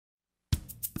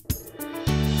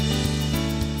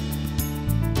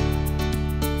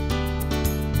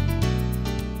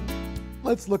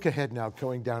Let's look ahead now,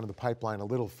 going down in the pipeline a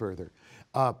little further.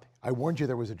 I warned you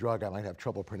there was a drug I might have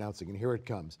trouble pronouncing, and here it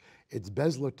comes. It's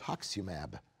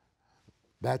Bezlotoxumab.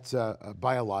 That's a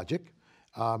biologic.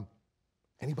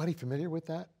 Anybody familiar with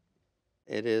that?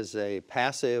 It is a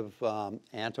passive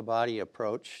antibody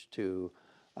approach to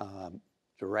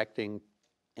directing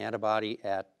antibody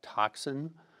at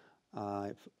toxin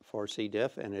for C.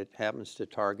 diff, and it happens to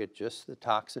target just the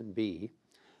toxin B.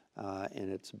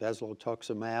 And it's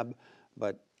Bezlotoxumab,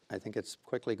 but I think it's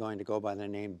quickly going to go by the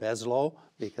name Bezlo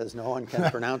because no one can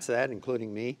pronounce that,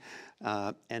 including me.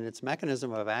 And its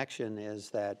mechanism of action is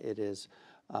that it is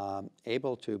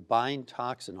able to bind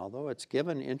toxin, although it's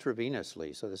given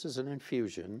intravenously. So this is an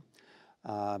infusion,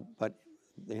 but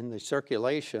in the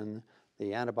circulation,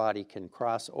 the antibody can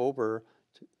cross over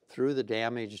through the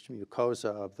damaged mucosa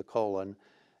of the colon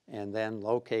and then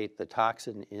locate the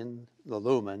toxin in the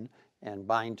lumen and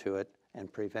bind to it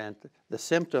and prevent the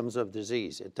symptoms of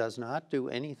disease. It does not do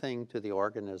anything to the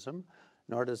organism,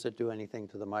 nor does it do anything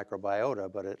to the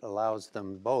microbiota, but it allows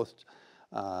them both,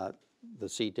 the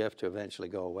C. diff to eventually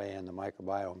go away and the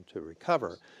microbiome to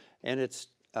recover. And its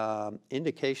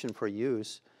indication for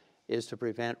use is to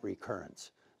prevent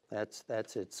recurrence. That's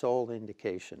its sole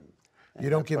indication. You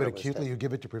don't give it acutely, you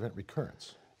give it to prevent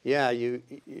recurrence. Yeah, you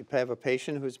have a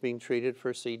patient who's being treated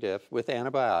for C. diff with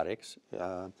antibiotics,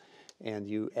 and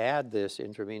you add this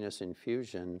intravenous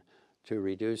infusion to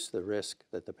reduce the risk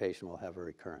that the patient will have a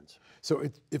recurrence. So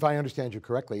if I understand you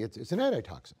correctly, it's an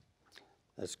antitoxin.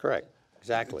 That's correct,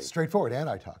 exactly. It's straightforward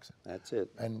antitoxin. That's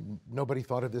it. And nobody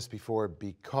thought of this before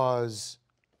because...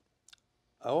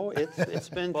 Oh, it's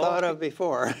been thought of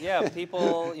before. Yeah,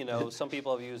 people, some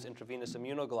people have used intravenous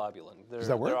immunoglobulin. Does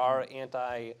that work? There are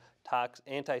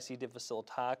anti-C. difficile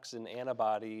toxin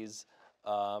antibodies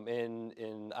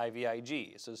in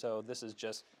IVIG. So this is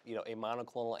just a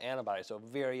monoclonal antibody, so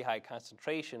very high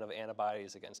concentration of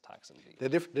antibodies against toxin B.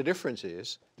 The difference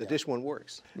is that this one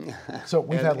works. So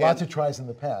we've had lots of tries in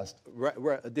the past.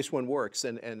 Right, this one works,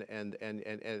 and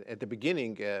at the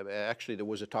beginning, actually there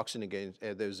was a toxin against,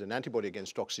 there's an antibody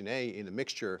against toxin A in the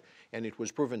mixture, and it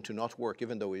was proven to not work,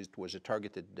 even though it was a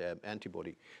targeted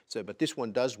antibody. So, but this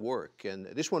one does work, and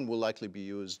this one will likely be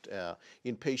used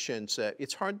in patients.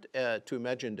 It's hard to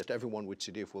imagine that everyone with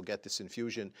C. diff will get this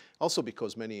infusion, also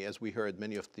because as we heard,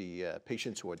 many of the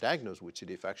patients who are diagnosed with C.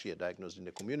 diff actually are diagnosed in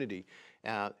the community.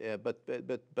 But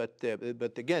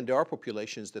again, there are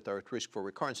populations that are at risk for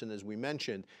recurrence, and as we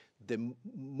mentioned, the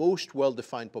most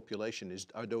well-defined population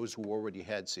are those who already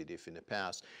had C. diff in the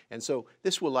past. And so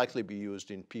this will likely be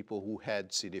used in people who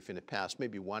had C. diff in the past,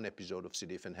 maybe one episode of C.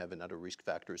 diff and having other risk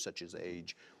factors such as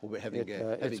age or having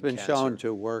It's been cancer. shown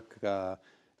to work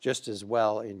just as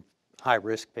well in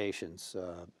high-risk patients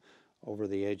over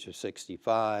the age of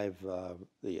 65,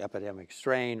 the epidemic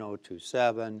strain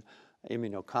 027,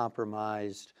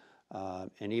 immunocompromised,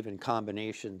 and even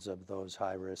combinations of those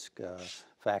high-risk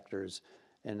factors.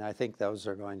 And I think those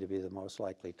are going to be the most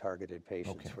likely targeted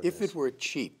patients for this. If it were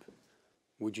cheap,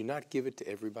 would you not give it to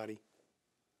everybody?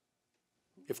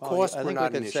 If costs were not an issue. I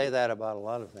think we can say that about a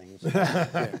lot of things.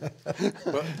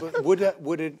 But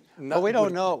would it not? Well, we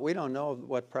don't know. We don't know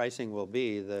what pricing will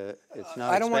be. It's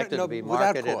not expected to be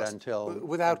marketed until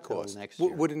next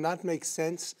year. Would it not make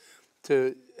sense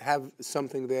to have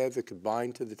something there that could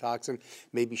bind to the toxin,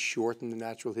 maybe shorten the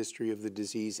natural history of the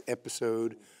disease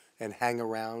episode, and hang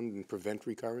around and prevent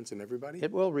recurrence in everybody?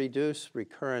 It will reduce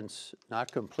recurrence,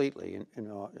 not completely.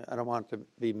 I don't want to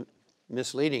be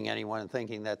misleading anyone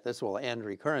thinking that this will end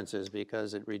recurrences,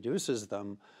 because it reduces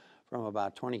them from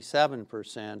about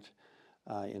 27%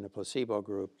 in the placebo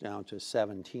group down to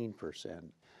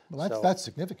 17%. Well, that's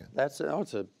significant. It's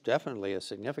definitely a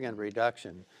significant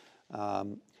reduction.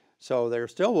 So there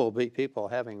still will be people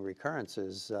having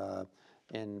recurrences,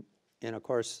 and of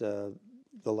course, the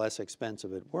less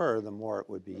expensive it were, the more it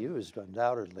would be used,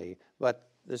 undoubtedly. But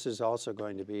this is also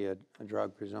going to be a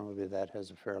drug, presumably, that has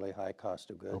a fairly high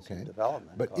cost of goods and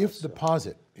development But costs, if the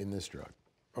posit in this drug,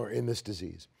 or in this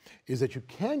disease, is that you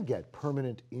can get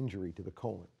permanent injury to the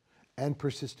colon and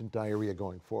persistent diarrhea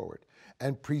going forward,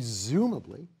 and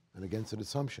presumably, and again it's an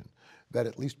assumption, that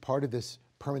at least part of this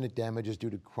permanent damage is due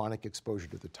to chronic exposure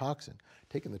to the toxin.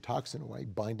 Taking the toxin away,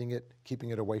 binding it, keeping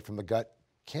it away from the gut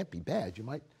can't be bad. You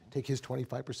might take his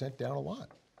 25% down a lot.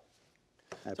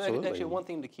 Absolutely. So actually, one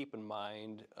thing to keep in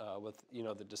mind with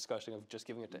the discussion of just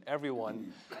giving it to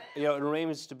everyone, it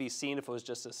remains to be seen if it was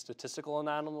just a statistical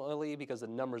anomaly, because the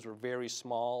numbers were very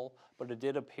small. But it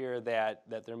did appear that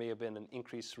there may have been an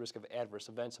increased risk of adverse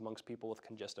events amongst people with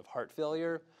congestive heart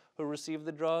failure who received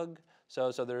the drug.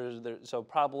 So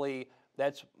probably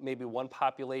that's maybe one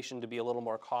population to be a little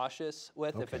more cautious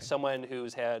with. If it's someone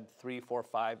who's had 3, 4,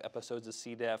 5 episodes of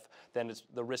C. diff, then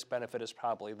the risk-benefit is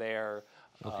probably there.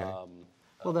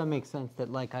 Well, that makes sense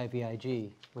that like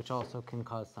IVIG, which also can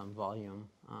cause some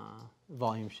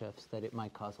volume shifts, that it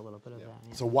might cause a little bit of that.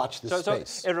 Yeah. So watch this space.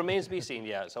 So it remains to be seen,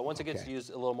 yeah. So once it gets used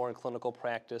a little more in clinical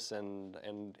practice and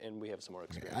we have some more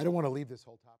experience. I don't want to leave this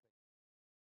whole topic.